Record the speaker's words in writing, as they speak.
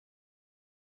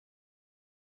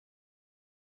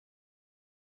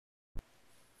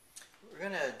We're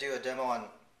going to do a demo on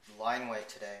line weight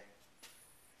today,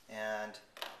 and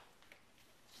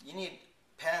you need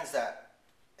pens that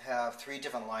have 3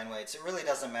 different line weights. It really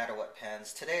doesn't matter what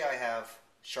pens. Today I have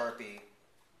Sharpie,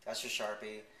 that's your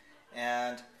Sharpie,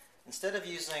 and instead of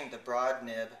using the broad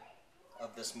nib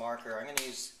of this marker, I'm going to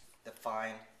use the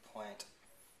fine point.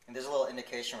 And there's a little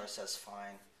indication where it says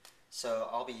fine, so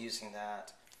I'll be using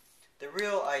that. The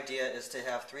real idea is to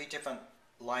have 3 different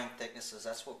line thicknesses.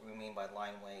 That's what we mean by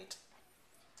line weight.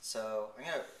 So I'm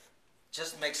going to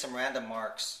just make some random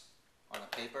marks on the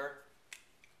paper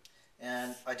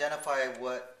and identify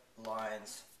what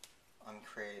lines I'm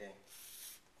creating.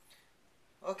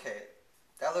 Okay,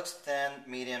 that looks thin,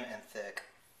 medium, and thick.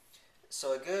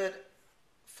 So a good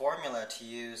formula to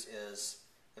use is,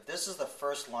 if this is the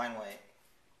first line weight,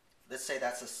 let's say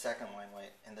that's the second line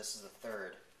weight, and this is the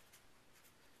third.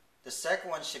 The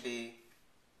second one should be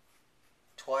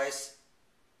twice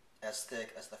as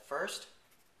thick as the first,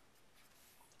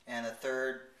 and the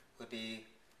third would be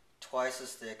twice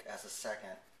as thick as the second.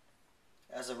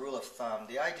 As a rule of thumb,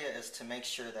 the idea is to make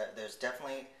sure that there's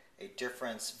definitely a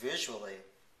difference visually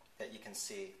that you can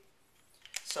see.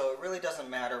 So it really doesn't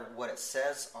matter what it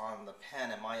says on the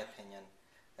pen, in my opinion,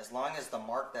 as long as the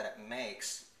mark that it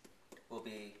makes will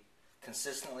be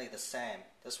consistently the same.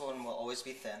 This one will always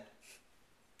be thin.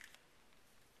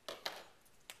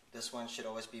 This one should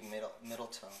always be middle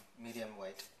tone, medium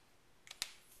weight.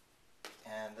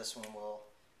 And this one will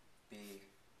be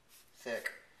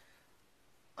thick.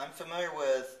 I'm familiar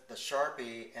with the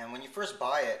Sharpie, and when you first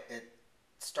buy it, it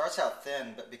starts out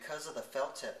thin, but because of the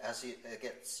felt tip, as it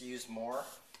gets used more,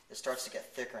 it starts to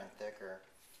get thicker and thicker.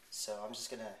 So I'm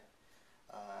just going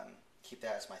to keep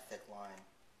that as my thick line.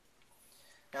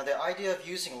 Now the idea of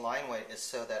using line weight is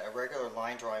so that a regular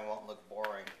line drawing won't look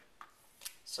boring.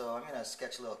 So I'm going to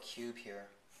sketch a little cube here.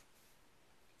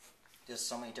 There's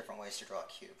so many different ways to draw a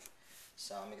cube.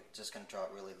 So I'm just going to draw it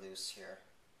really loose here.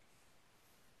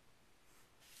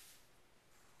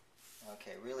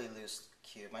 Okay, really loose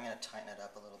cube. I'm going to tighten it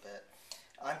up a little bit.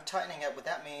 I'm tightening up. What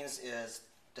that means is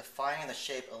defining the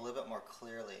shape a little bit more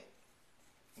clearly,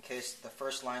 in case the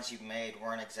first lines you made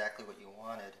weren't exactly what you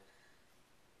wanted.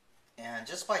 And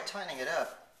just by tightening it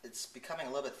up, it's becoming a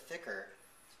little bit thicker.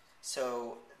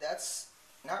 So that's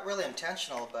not really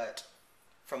intentional, but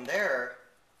from there,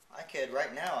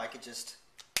 right now I could just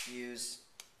use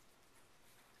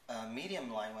a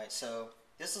medium line weight. So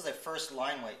this is a first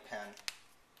line weight pen,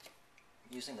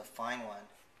 using the fine one.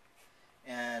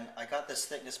 And I got this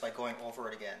thickness by going over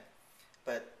it again.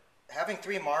 But having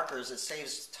 3 markers, it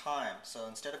saves time. So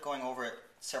instead of going over it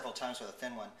several times with a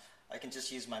thin one, I can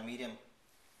just use my medium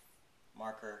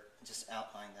marker and just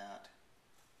outline that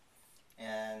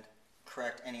and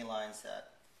correct any lines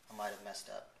that I might have messed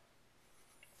up.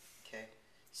 Okay,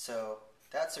 so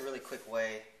that's a really quick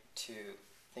way to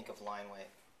think of line weight.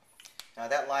 Now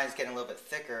that line is getting a little bit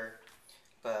thicker,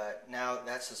 but now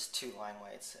that's just 2 line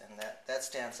weights, and that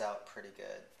stands out pretty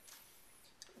good.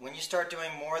 When you start doing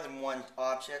more than one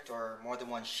object or more than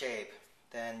one shape,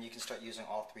 then you can start using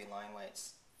all 3 line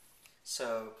weights.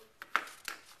 So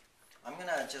I'm going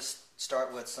to just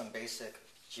start with some basic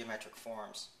geometric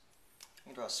forms.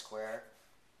 I'm going to draw a square,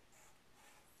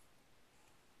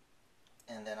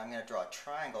 and then I'm going to draw a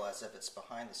triangle as if it's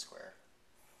behind the square.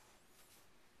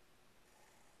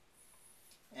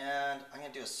 And I'm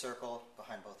going to do a circle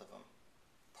behind both of them,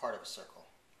 part of a circle.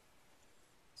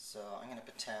 So I'm going to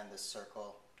pretend this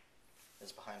circle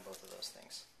is behind both of those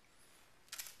things.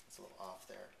 It's a little off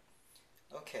there.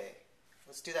 Okay,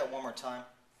 let's do that one more time.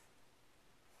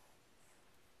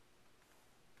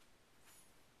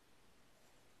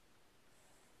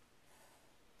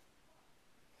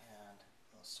 And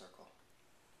a little circle.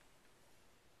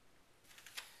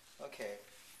 Okay,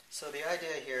 so the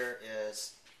idea here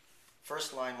is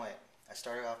first line weight. I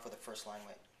started off with the first line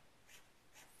weight.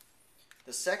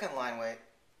 The second line weight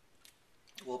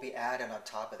will be added on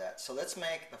top of that. So let's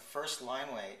make the first line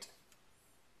weight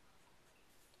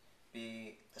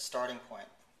be the starting point.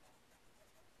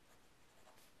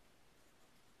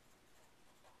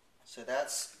 So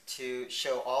that's to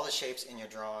show all the shapes in your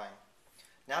drawing.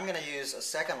 Now I'm going to use a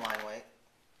second line weight.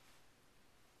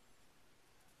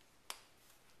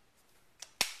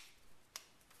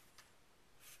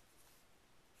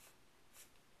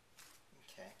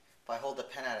 If I hold the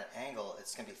pen at an angle,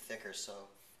 it's going to be thicker, so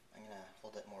I'm going to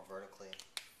hold it more vertically.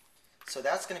 So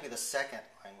that's going to be the second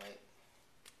line weight.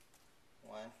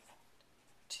 1,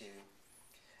 2.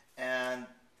 And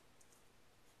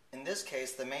in this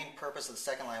case, the main purpose of the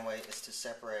second line weight is to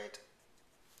separate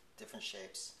different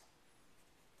shapes.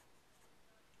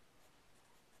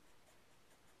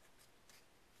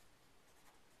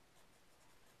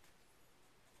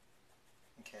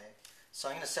 So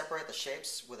I'm going to separate the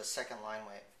shapes with a second line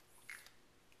weight.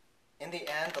 In the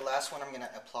end, the last one I'm going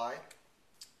to apply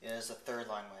is a third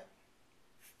line weight.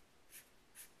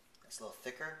 It's a little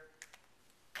thicker.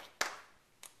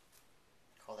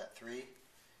 Call that 3.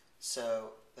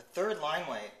 So the third line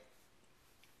weight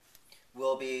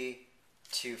will be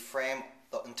to frame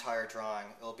the entire drawing.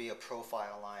 It will be a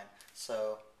profile line.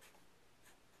 So,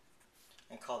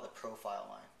 and call it the profile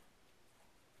line.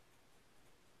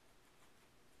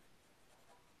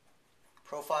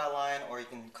 Profile line, or you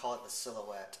can call it the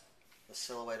silhouette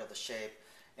of the shape,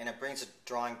 and it brings the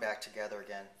drawing back together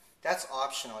again. That's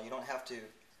optional. You don't have to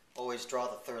always draw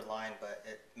the third line, but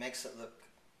it makes it look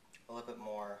a little bit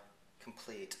more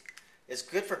complete. It's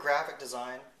good for graphic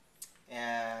design,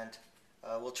 and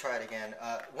we'll try it again.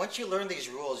 Once you learn these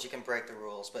rules, you can break the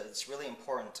rules, but it's really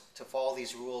important to follow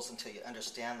these rules until you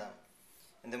understand them.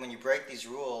 And then when you break these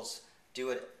rules, do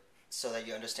it so that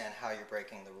you understand how you're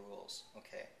breaking the rules.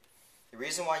 Okay. The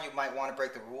reason why you might want to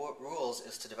break the rules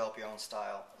is to develop your own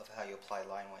style of how you apply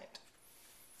line weight.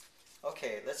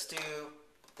 Okay, let's do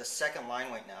the second line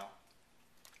weight now.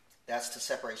 That's to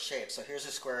separate shapes. So here's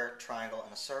a square, triangle,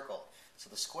 and a circle. So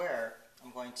the square,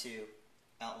 I'm going to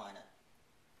outline it.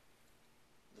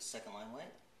 The second line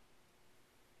weight.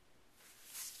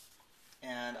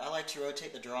 And I like to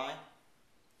rotate the drawing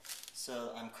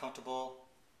so I'm comfortable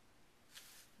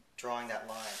drawing that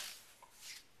line.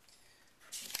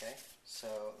 Okay, so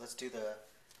let's do the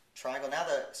triangle. Now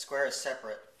the square is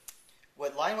separate.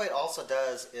 What line weight also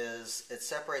does is it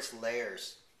separates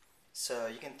layers. So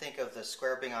you can think of the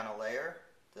square being on a layer,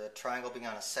 the triangle being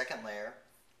on a second layer,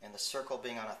 and the circle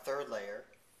being on a third layer,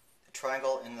 the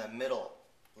triangle in the middle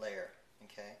layer.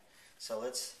 Okay, so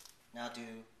let's now do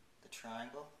the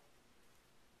triangle.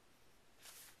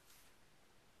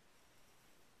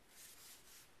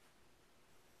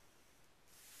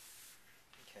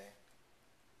 Okay.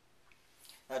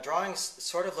 Now drawing's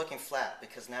sort of looking flat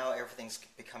because now everything's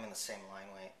becoming the same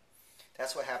line weight.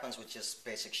 That's what happens with just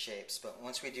basic shapes, but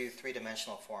once we do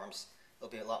three-dimensional forms, it'll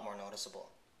be a lot more noticeable.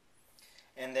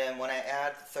 And then when I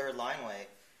add the third line weight,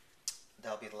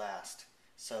 that'll be last.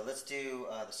 So let's do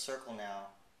the circle now,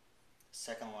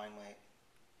 second line weight.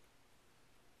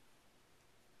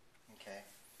 Okay,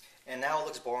 and now it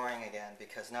looks boring again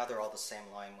because now they're all the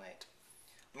same line weight.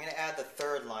 I'm going to add the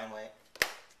third line weight,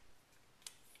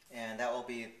 and that will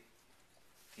be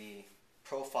the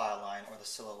profile line or the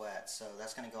silhouette. So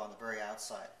that's going to go on the very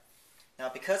outside. Now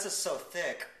because it's so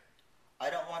thick, I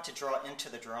don't want to draw into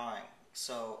the drawing.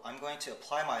 So I'm going to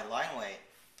apply my line weight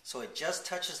so it just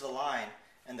touches the line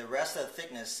and the rest of the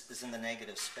thickness is in the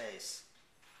negative space.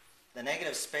 The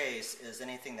negative space is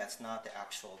anything that's not the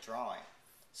actual drawing.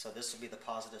 So this will be the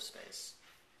positive space.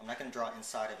 I'm not going to draw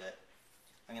inside of it.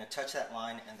 I'm going to touch that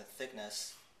line and the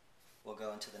thickness will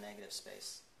go into the negative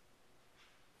space.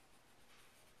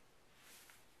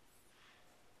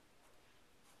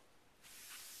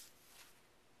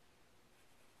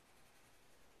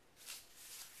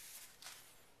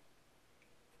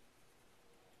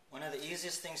 One of the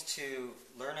easiest things to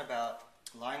learn about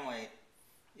line weight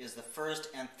is the first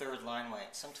and third line weight.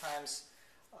 Sometimes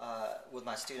with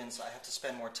my students I have to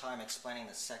spend more time explaining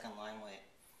the second line weight.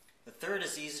 The third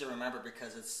is easy to remember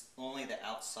because it's only the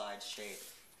outside shape,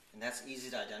 and that's easy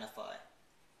to identify.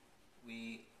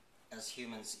 We as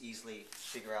humans easily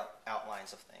figure out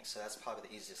outlines of things, so that's probably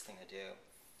the easiest thing to do.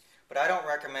 But I don't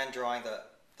recommend drawing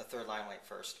the third line weight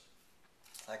first.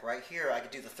 Like right here I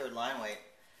could do the third line weight,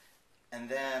 and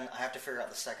then I have to figure out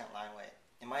the second line weight.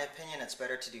 In my opinion, it's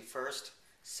better to do first,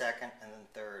 second, and then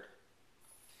third.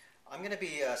 I'm going to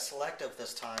be selective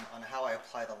this time on how I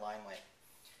apply the line weight.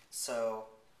 So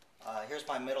here's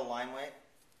my middle line weight,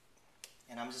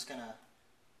 and I'm just going to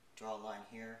draw a line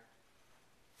here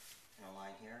and a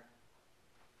line here.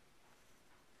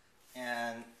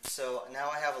 And so now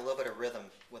I have a little bit of rhythm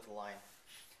with the line.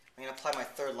 I'm going to apply my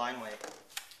third line weight.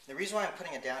 The reason why I'm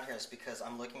putting it down here is because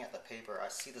I'm looking at the paper. I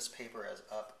see this paper as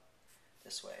up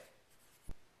this way.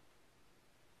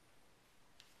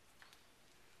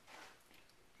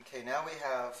 Okay, now we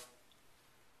have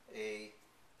a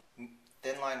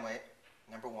thin line weight,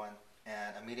 number 1,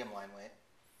 and a medium line weight.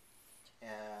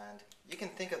 And you can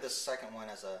think of this second one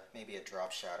as maybe a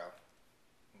drop shadow.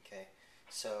 Okay,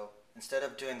 so instead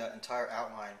of doing the entire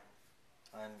outline,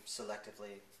 I'm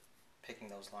selectively picking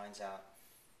those lines out.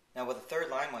 Now with the third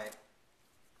line weight,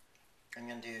 I'm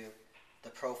going to do the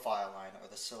profile line or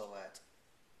the silhouette.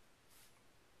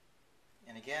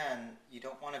 And again, you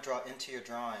don't want to draw into your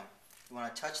drawing. You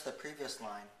want to touch the previous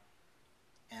line,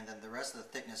 and then the rest of the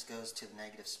thickness goes to the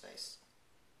negative space.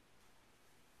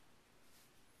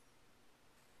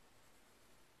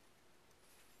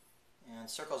 And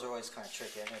circles are always kind of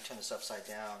tricky. I'm going to turn this upside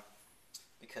down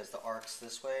because the arc's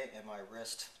this way and my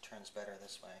wrist turns better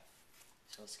this way.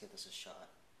 So let's give this a shot.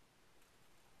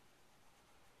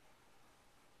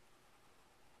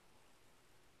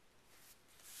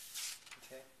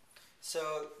 Okay,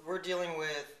 so we're dealing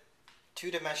with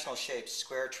two-dimensional shapes,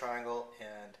 square, triangle,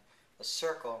 and a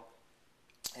circle.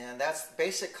 And that's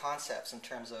basic concepts in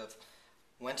terms of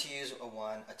when to use a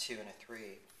 1, a 2, and a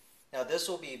 3. Now this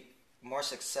will be more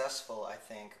successful, I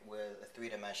think, with a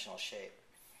three-dimensional shape.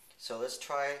 So let's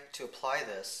try to apply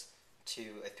this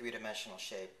to a three-dimensional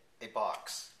shape, a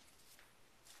box.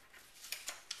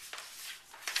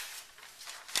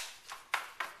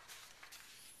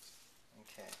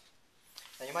 Okay.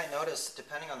 Now you might notice,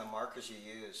 depending on the markers you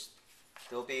use,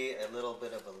 there'll be a little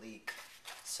bit of a leak.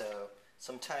 So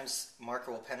sometimes marker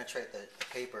will penetrate the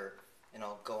paper and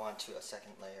it'll go onto a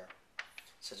second layer.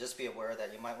 So just be aware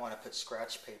that you might want to put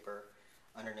scratch paper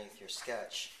underneath your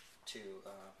sketch to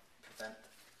prevent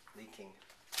leaking.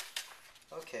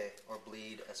 Okay, or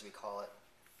bleed as we call it.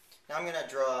 Now I'm going to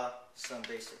draw some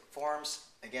basic forms.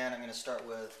 Again, I'm going to start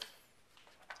with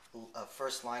a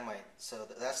first line weight. So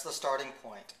that's the starting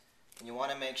point. And you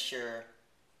want to make sure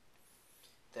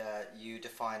that you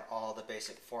define all the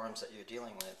basic forms that you're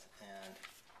dealing with, and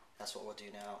that's what we'll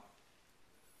do now.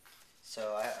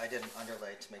 So I did an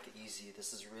underlay to make it easy.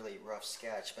 This is a really rough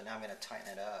sketch, but now I'm going to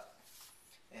tighten it up.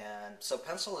 And so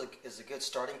pencil is a good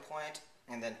starting point,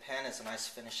 and then pen is a nice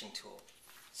finishing tool.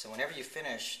 So whenever you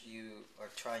finish, you are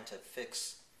trying to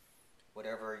fix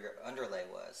whatever your underlay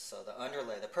was. So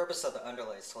the purpose of the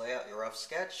underlay is to lay out your rough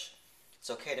sketch. It's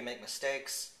okay to make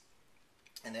mistakes,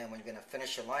 and then when you're going to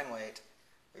finish your line weight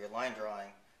or your line drawing,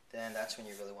 then that's when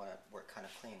you really want to work kind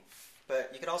of clean. But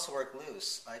you could also work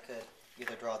loose. I could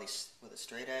either draw these with a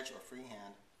straight edge or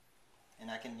freehand,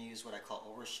 and I can use what I call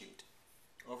overshoot.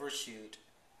 Overshoot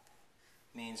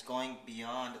means going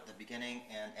beyond the beginning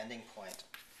and ending point.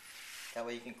 That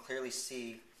way you can clearly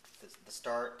see the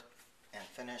start and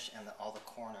finish and all the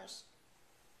corners.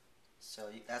 So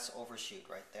that's overshoot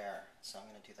right there. So I'm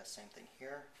going to do that same thing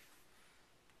here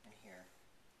and here.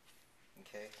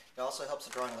 Okay. It also helps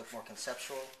the drawing look more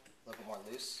conceptual, a little bit more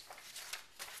loose.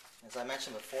 As I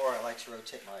mentioned before, I like to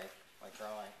rotate my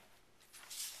drawing.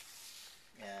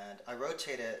 And I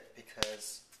rotate it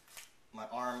because my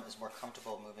arm is more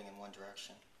comfortable moving in one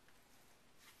direction.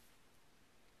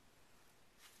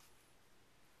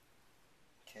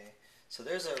 Okay, so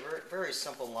there's a very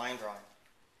simple line drawing.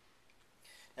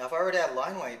 Now if I were to add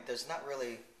line weight, there's not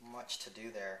really much to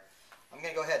do there. I'm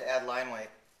going to go ahead and add line weight,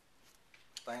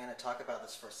 but I'm going to talk about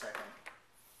this for a second.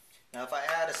 Now if I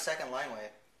add a second line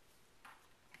weight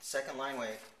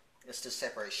is to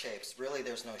separate shapes. Really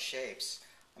there's no shapes.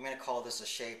 I'm going to call this a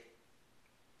shape.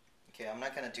 Okay, I'm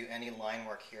not going to do any line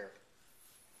work here.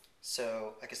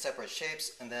 So I can separate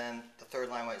shapes, and then the third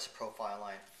line weight is a profile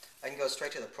line. I can go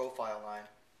straight to the profile line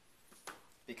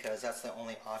because that's the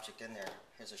only object in there.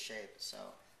 Here's a shape, so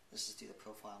let's just do the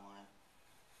profile line.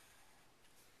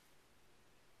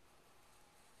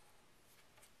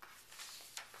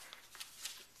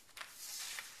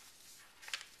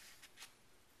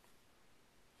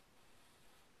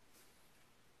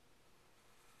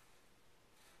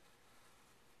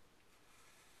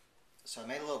 So I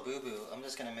made a little boo-boo. I'm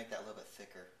just going to make that a little bit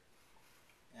thicker.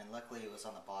 And luckily it was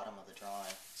on the bottom of the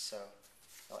drawing, so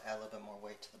I'll add a little bit more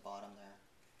weight to the bottom there.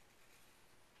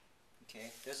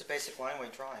 Okay, there's a basic line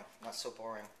weight drawing, not so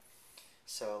boring.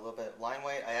 So a little bit of line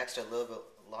weight, I extra a little bit of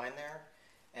line there,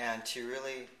 and to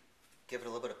really give it a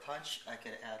little bit of punch, I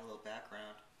could add a little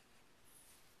background,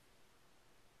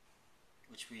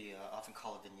 which we often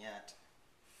call a vignette.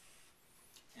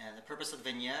 And the purpose of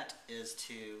the vignette is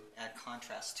to add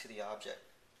contrast to the object,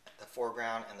 the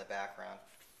foreground and the background.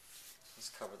 Let's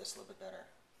cover this a little bit better.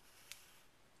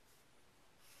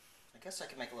 I guess I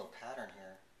could make a little pattern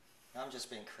here. Now I'm just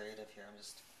being creative here. I'm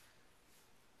just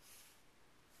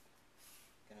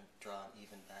going to draw an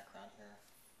even background here.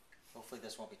 Hopefully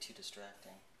this won't be too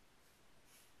distracting.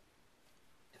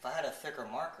 If I had a thicker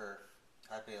marker,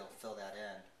 I'd be able to fill that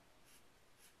in.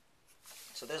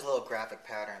 So there's a little graphic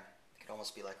pattern. It could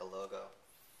almost be like a logo.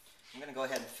 I'm going to go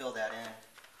ahead and fill that in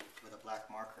with a black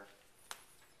marker.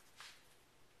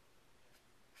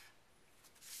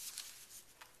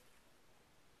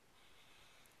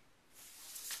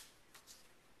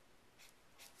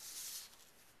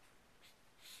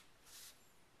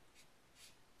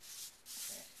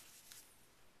 Okay.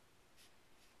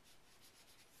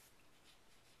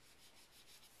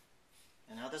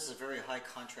 And now this is a very high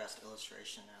contrast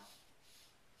illustration now.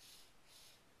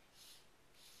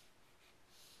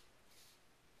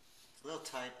 It's a little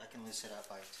tight. I can loosen it up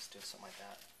by just doing something like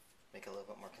that. make it a little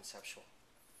bit more conceptual.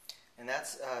 And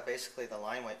that's basically the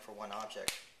line weight for one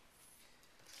object.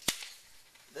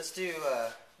 Let's do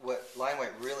what line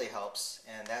weight really helps,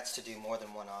 and that's to do more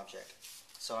than one object.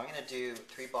 So I'm going to do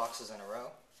 3 boxes in a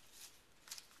row,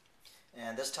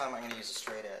 and this time I'm going to use a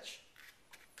straight edge.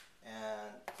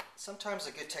 And sometimes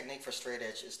a good technique for straight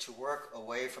edge is to work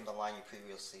away from the line you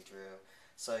previously drew.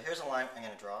 So here's a line I'm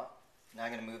going to draw. Now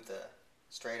I'm going to move the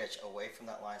straight edge away from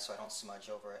that line so I don't smudge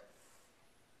over it.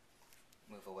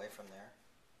 Move away from there.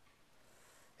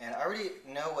 And I already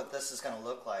know what this is going to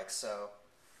look like, so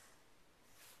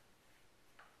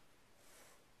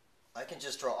I can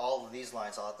just draw all of these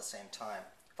lines all at the same time.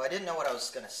 If I didn't know what I was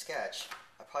going to sketch,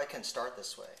 I probably couldn't start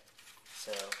this way.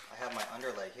 So I have my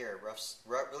underlay here,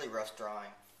 really rough drawing.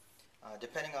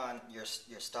 Depending on your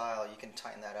style, you can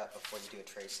tighten that up before you do a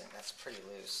tracing. That's pretty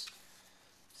loose.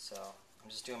 So I'm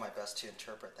just doing my best to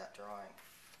interpret that drawing.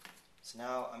 So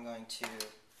now I'm going to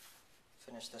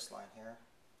finish this line here,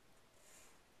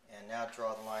 and now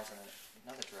draw the lines in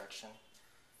another direction.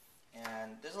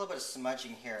 And there's a little bit of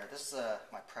smudging here. This is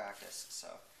my practice, so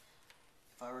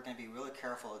if I were going to be really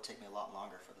careful, it would take me a lot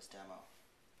longer for this demo.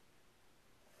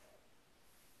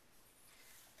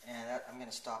 And I'm going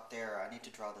to stop there. I need to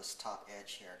draw this top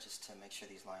edge here just to make sure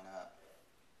these line up.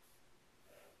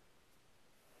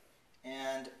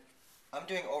 And I'm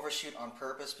doing overshoot on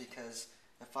purpose because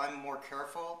if I'm more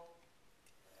careful,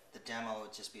 the demo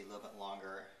would just be a little bit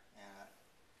longer. And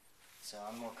so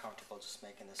I'm more comfortable just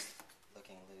making this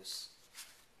looking loose.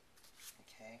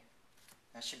 Okay,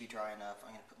 that should be dry enough.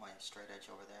 I'm going to put my straight edge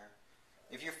over there.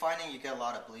 If you're finding you get a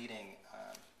lot of bleeding,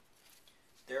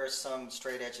 there are some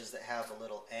straight edges that have a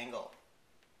little angle,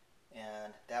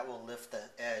 and that will lift the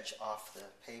edge off the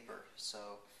paper,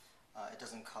 so it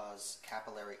doesn't cause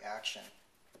capillary action,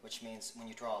 which means when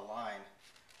you draw a line,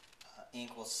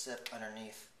 ink will sip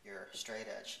underneath your straight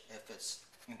edge if it's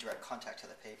in direct contact to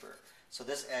the paper. So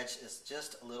this edge is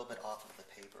just a little bit off of the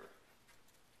paper.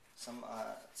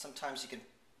 Sometimes you can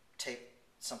tape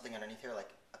something underneath here, like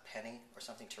a penny or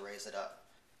something, to raise it up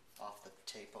off the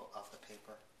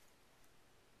paper.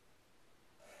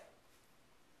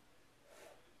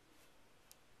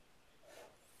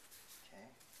 Okay.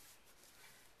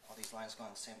 All these lines go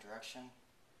in the same direction.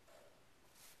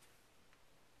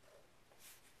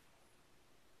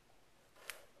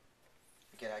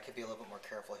 Again, I could be a little bit more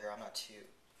careful here. I'm not too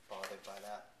bothered by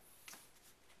that.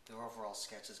 The overall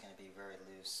sketch is going to be very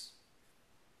loose.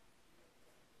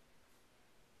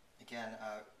 Again,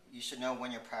 you should know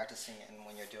when you're practicing and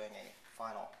when you're doing a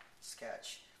final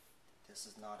sketch. This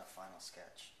is not a final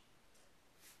sketch.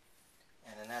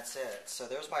 And then that's it. So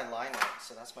there's my line weight.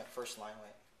 So that's my first line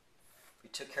weight. We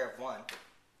took care of one.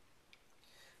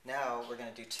 Now we're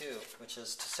going to do 2, which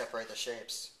is to separate the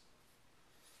shapes.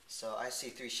 So I see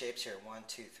 3 shapes here, 1,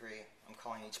 2, 3. I'm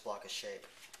calling each block a shape.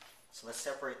 So let's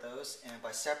separate those, and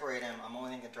by separating them, I'm only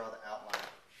going to draw the outline.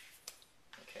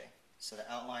 Okay, so the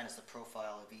outline is the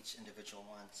profile of each individual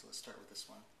one. So let's start with this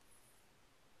one.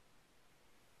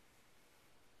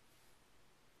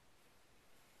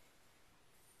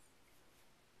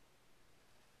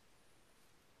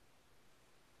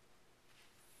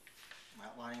 I'm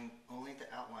outlining only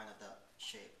the outline of the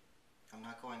shape. I'm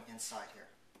not going inside here,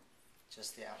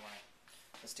 just the outline.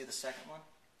 Let's do the second one.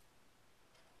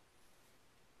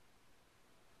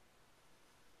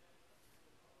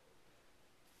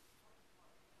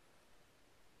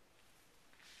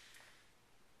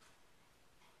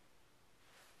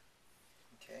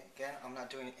 Okay, again, I'm not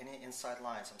doing any inside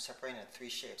lines. I'm separating it 3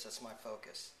 shapes. That's my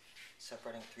focus.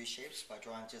 Separating 3 shapes by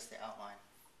drawing just the outline.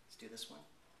 Let's do this one.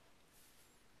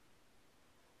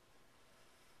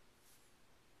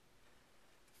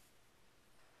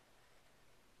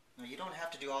 Now, you don't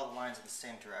have to do all the lines in the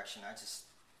same direction. I just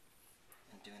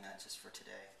am doing that just for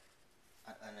today.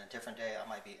 On a different day, I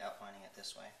might be outlining it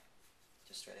this way,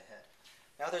 just straight ahead.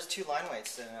 Now there's 2 line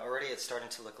weights, and already it's starting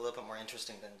to look a little bit more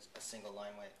interesting than a single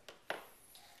line weight.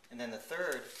 And then the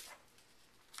third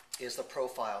is the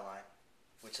profile line,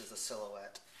 which is the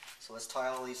silhouette. So let's tie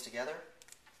all these together.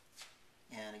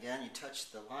 And again, you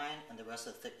touch the line, and the rest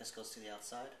of the thickness goes to the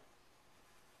outside.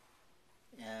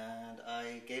 And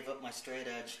I gave up my straight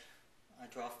edge. I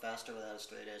draw faster without a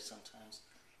straight edge sometimes.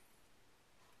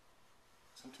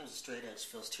 Sometimes a straight edge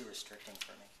feels too restricting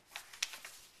for me.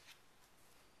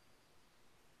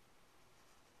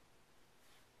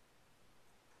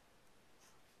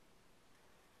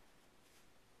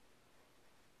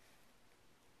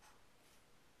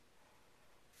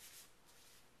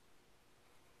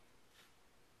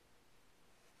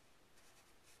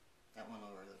 That one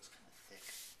over looks kind of thick.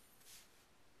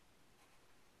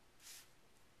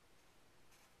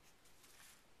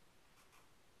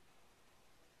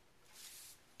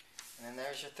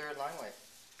 there's your third line weight.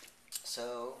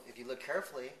 So if you look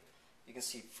carefully, you can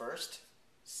see first,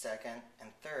 second, and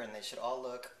third, and they should all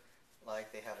look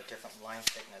like they have a different line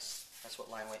thickness. That's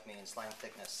what line weight means, line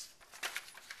thickness.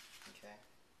 Okay.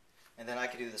 And then I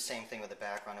could do the same thing with the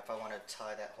background. If I want to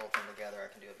tie that whole thing together, I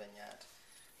can do a vignette.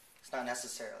 It's not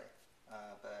necessarily,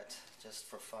 but just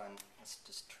for fun, let's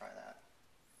just try that.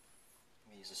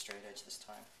 Let me use a straight edge this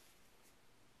time.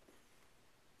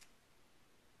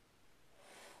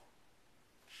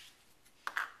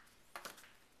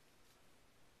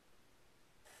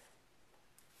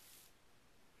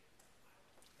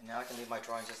 And now I can leave my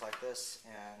drawing just like this,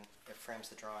 and it frames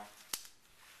the drawing.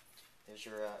 There's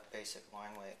your basic line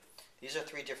weight. These are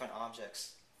three different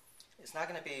objects. It's not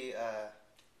going to be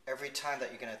every time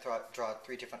that you're going to draw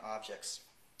three different objects.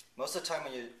 Most of the time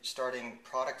when you're starting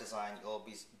product design, you'll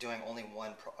be doing only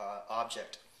one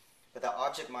object. But that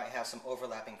object might have some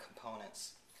overlapping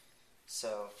components.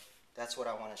 So that's what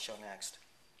I want to show next.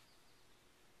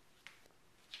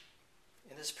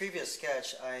 In this previous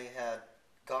sketch, I had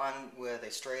gone with a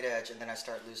straight edge and then I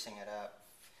started loosening it up.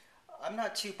 I'm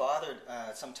not too bothered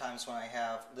sometimes when I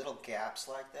have little gaps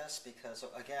like this because,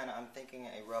 again, I'm thinking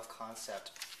a rough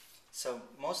concept. So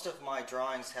most of my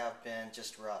drawings have been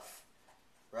just rough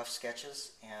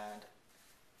sketches and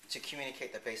to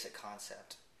communicate the basic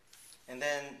concept. And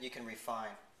then you can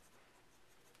refine.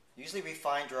 Usually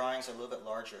refined drawings are a little bit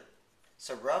larger.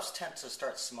 So roughs tend to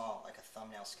start small, like a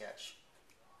thumbnail sketch.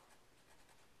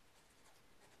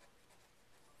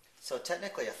 So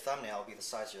technically a thumbnail will be the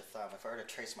size of your thumb. If I were to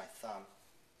trace my thumb,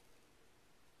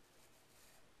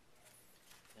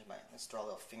 let's draw a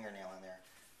little fingernail in there.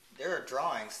 There are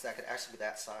drawings that could actually be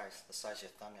that size, the size of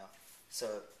your thumbnail.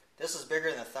 So this is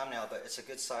bigger than a thumbnail, but it's a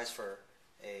good size for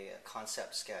a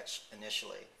concept sketch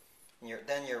initially. And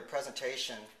then your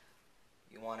presentation,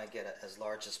 you want to get it as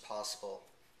large as possible,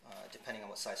 depending on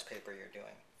what size paper you're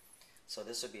doing. So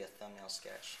this would be a thumbnail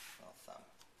sketch, little thumb.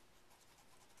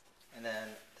 And then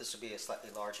this would be a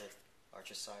slightly larger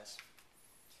size.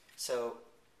 So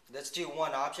let's do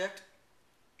one object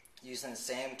using the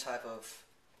same type of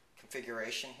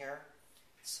configuration here.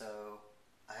 So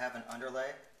I have an underlay,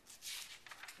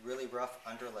 really rough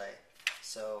underlay,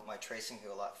 so my tracing will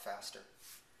go a lot faster.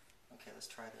 Okay, let's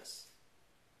try this.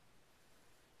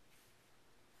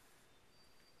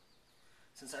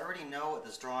 Since I already know what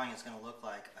this drawing is going to look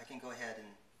like, I can go ahead and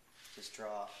just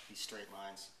draw these straight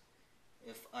lines.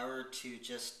 If I were to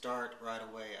just start right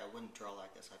away, I wouldn't draw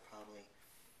like this. I'd probably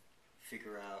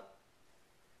figure out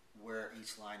where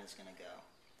each line is going to go.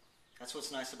 That's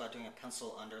what's nice about doing a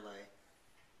pencil underlay,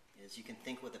 is you can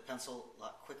think with a pencil a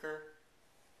lot quicker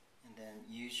and then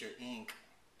use your ink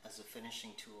as a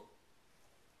finishing tool.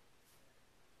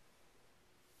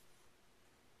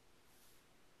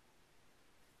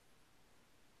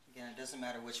 Again, it doesn't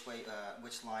matter which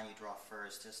line you draw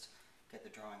first, just get the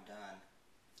drawing done.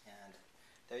 And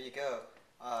there you go.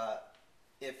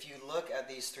 If you look at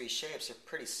these three shapes, they're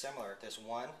pretty similar. There's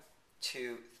 1,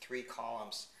 2, 3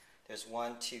 columns. There's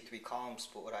 1, 2, 3 columns,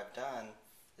 but what I've done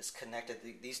is connected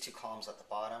these 2 columns at the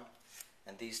bottom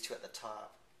and these 2 at the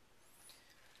top.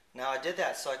 Now I did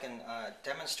that so I can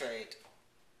demonstrate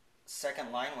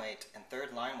second line weight and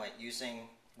third line weight using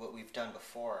what we've done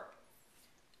before.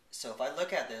 So if I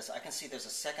look at this, I can see there's a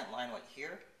second line weight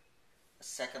here, a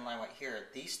second line weight here.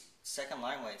 These second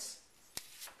line weights,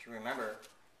 if you remember,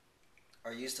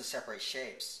 are used to separate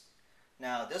shapes.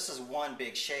 Now this is one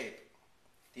big shape.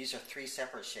 These are 3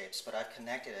 separate shapes, but I've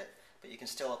connected it, but you can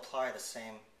still apply the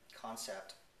same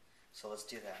concept. So let's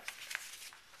do that.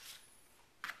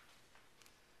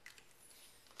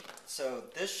 So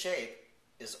this shape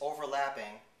is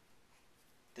overlapping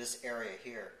this area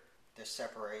here. They're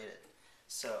separated.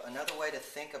 So another way to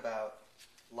think about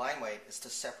line weight is to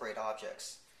separate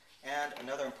objects. And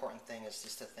another important thing is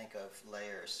just to think of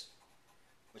layers,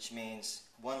 which means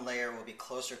one layer will be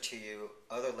closer to you,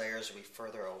 other layers will be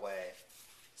further away.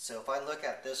 So if I look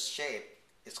at this shape,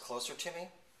 it's closer to me,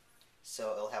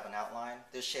 so it'll have an outline.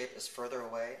 This shape is further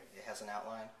away, it has an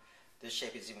outline. This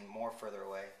shape is even more further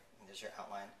away, and there's your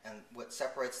outline. And what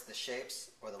separates the shapes,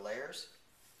 or the layers,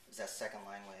 is that second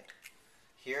line weight.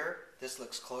 Here, this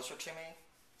looks closer to me,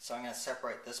 so I'm going to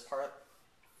separate this part.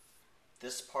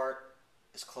 This part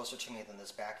is closer to me than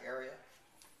this back area,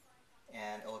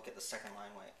 and it will get the second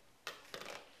line weight.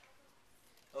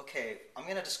 Okay, I'm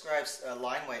going to describe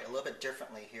line weight a little bit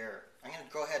differently here. I'm going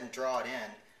to go ahead and draw it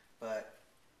in, but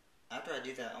after I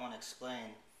do that, I want to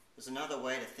explain there's another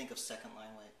way to think of second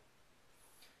line weight.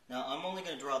 Now, I'm only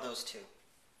going to draw those 2.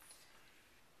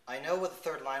 I know with the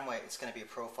third line weight, it's going to be a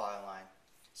profile line,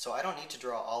 so I don't need to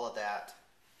draw all of that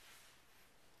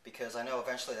because I know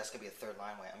eventually that's going to be a third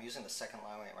line weight. I'm using the second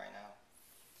line weight right now.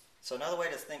 So another way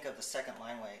to think of the second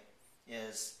line weight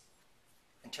is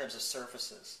in terms of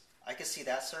surfaces. I can see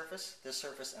that surface, this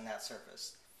surface, and that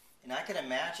surface. And I can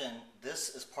imagine this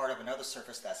is part of another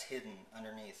surface that's hidden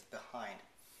underneath, behind.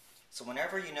 So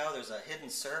whenever you know there's a hidden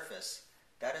surface,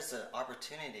 that is an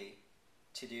opportunity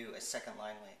to do a second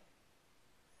line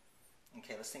weight.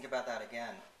 Okay, let's think about that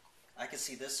again. I can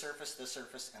see this surface,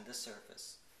 and this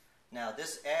surface. Now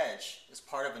this edge is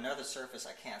part of another surface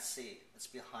I can't see. It's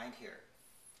behind here.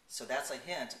 So that's a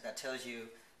hint that tells you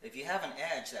if you have an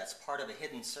edge that's part of a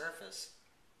hidden surface,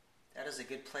 that is a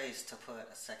good place to put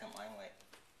a second line weight.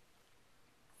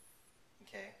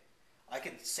 Okay, I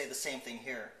could say the same thing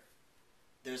here.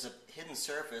 There's a hidden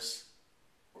surface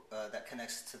that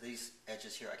connects to these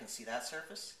edges here. I can see that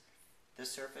surface, this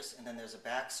surface, and then there's a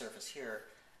back surface here,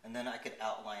 and then I could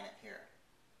outline it here.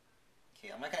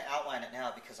 Okay, I'm not going to outline it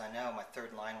now because I know my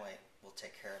third line weight will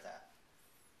take care of that.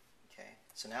 Okay,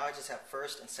 so now I just have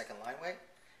first and second line weight,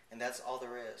 and that's all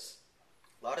there is.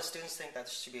 A lot of students think that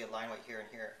there should be a line weight here and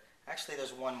here. Actually,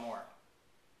 there's one more.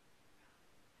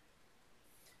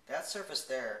 That surface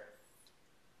there,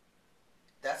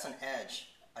 that's an edge.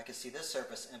 I can see this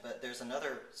surface, but there's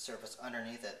another surface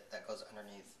underneath it that goes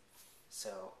underneath.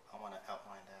 So I want to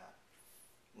outline that.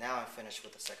 Now I'm finished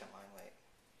with the second line weight.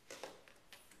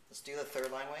 Let's do the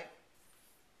third line weight.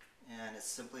 And it's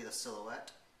simply the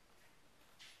silhouette.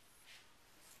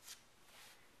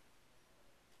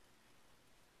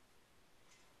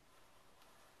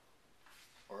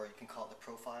 Or you can call it the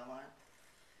profile line.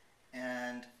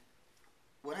 And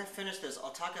when I finish this,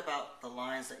 I'll talk about the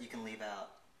lines that you can leave out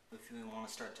if you want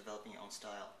to start developing your own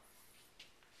style.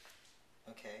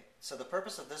 Okay, so the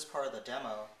purpose of this part of the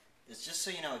demo is just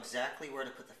so you know exactly where to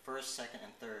put the first, second,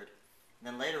 and third. And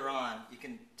then later on, you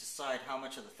can decide how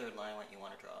much of the third line weight you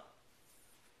want to draw.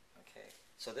 Okay,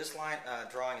 so this line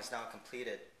drawing is now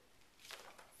completed.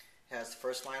 It has the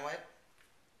first line weight,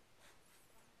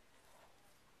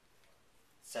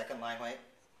 second line weight,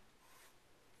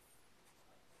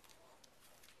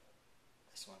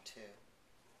 this one too,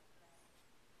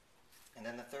 and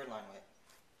then the third line weight.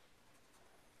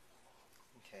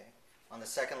 Okay. On the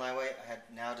second line weight, I had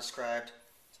now described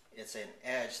it's an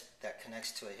edge that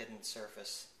connects to a hidden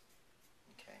surface.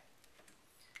 Okay.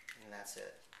 And that's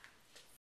it.